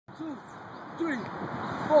2, 3,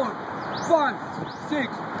 4, 5,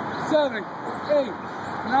 6, 7, 8,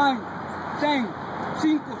 9, 10,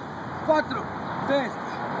 5, 4, 3,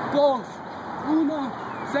 2, 1,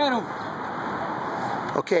 0.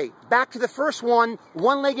 Okay, back to the first one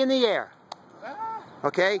leg in the air.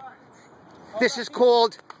 Okay? This is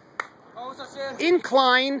called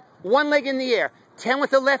incline, one leg in the air. 10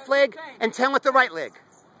 with the left leg and 10 with the right leg.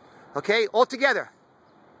 Okay, all together.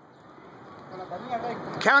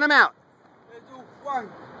 Count them out. 1,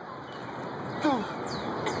 2, 3,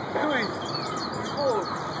 4,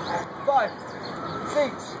 5,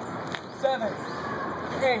 6, 7,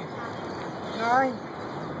 8, 9,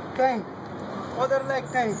 10. Other leg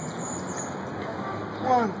 10.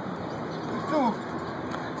 1, 2,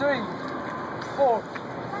 3, 4,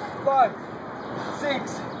 5,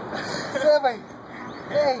 6, 7,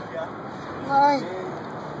 8, 9,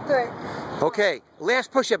 10. Okay,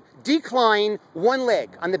 last push-up. Decline one leg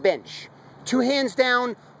on the bench. 2 hands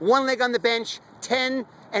down, one leg on the bench, 10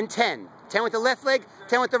 and 10. 10 with the left leg,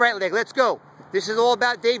 10 with the right leg. Let's go. This is all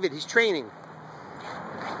about David. He's training.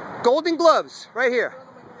 Golden gloves, right here.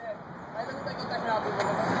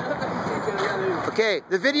 Okay,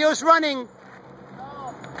 the video's running.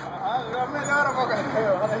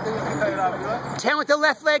 10 with the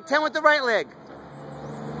left leg, 10 with the right leg.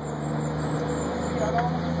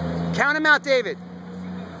 Count them out, David.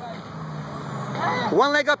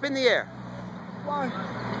 One leg up in the air. 1,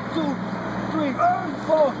 2, 3,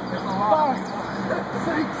 4, 5,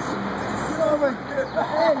 6, 7, 8,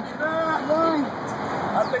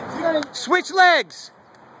 9, 10. Switch legs.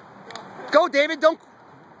 Go, David. Don't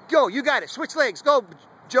go. You got it. Switch legs. Go,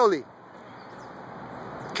 Jolie.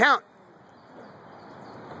 Count.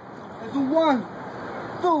 1,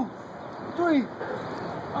 2, 3,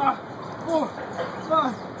 4,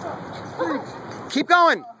 5, 6. Keep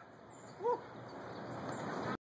going.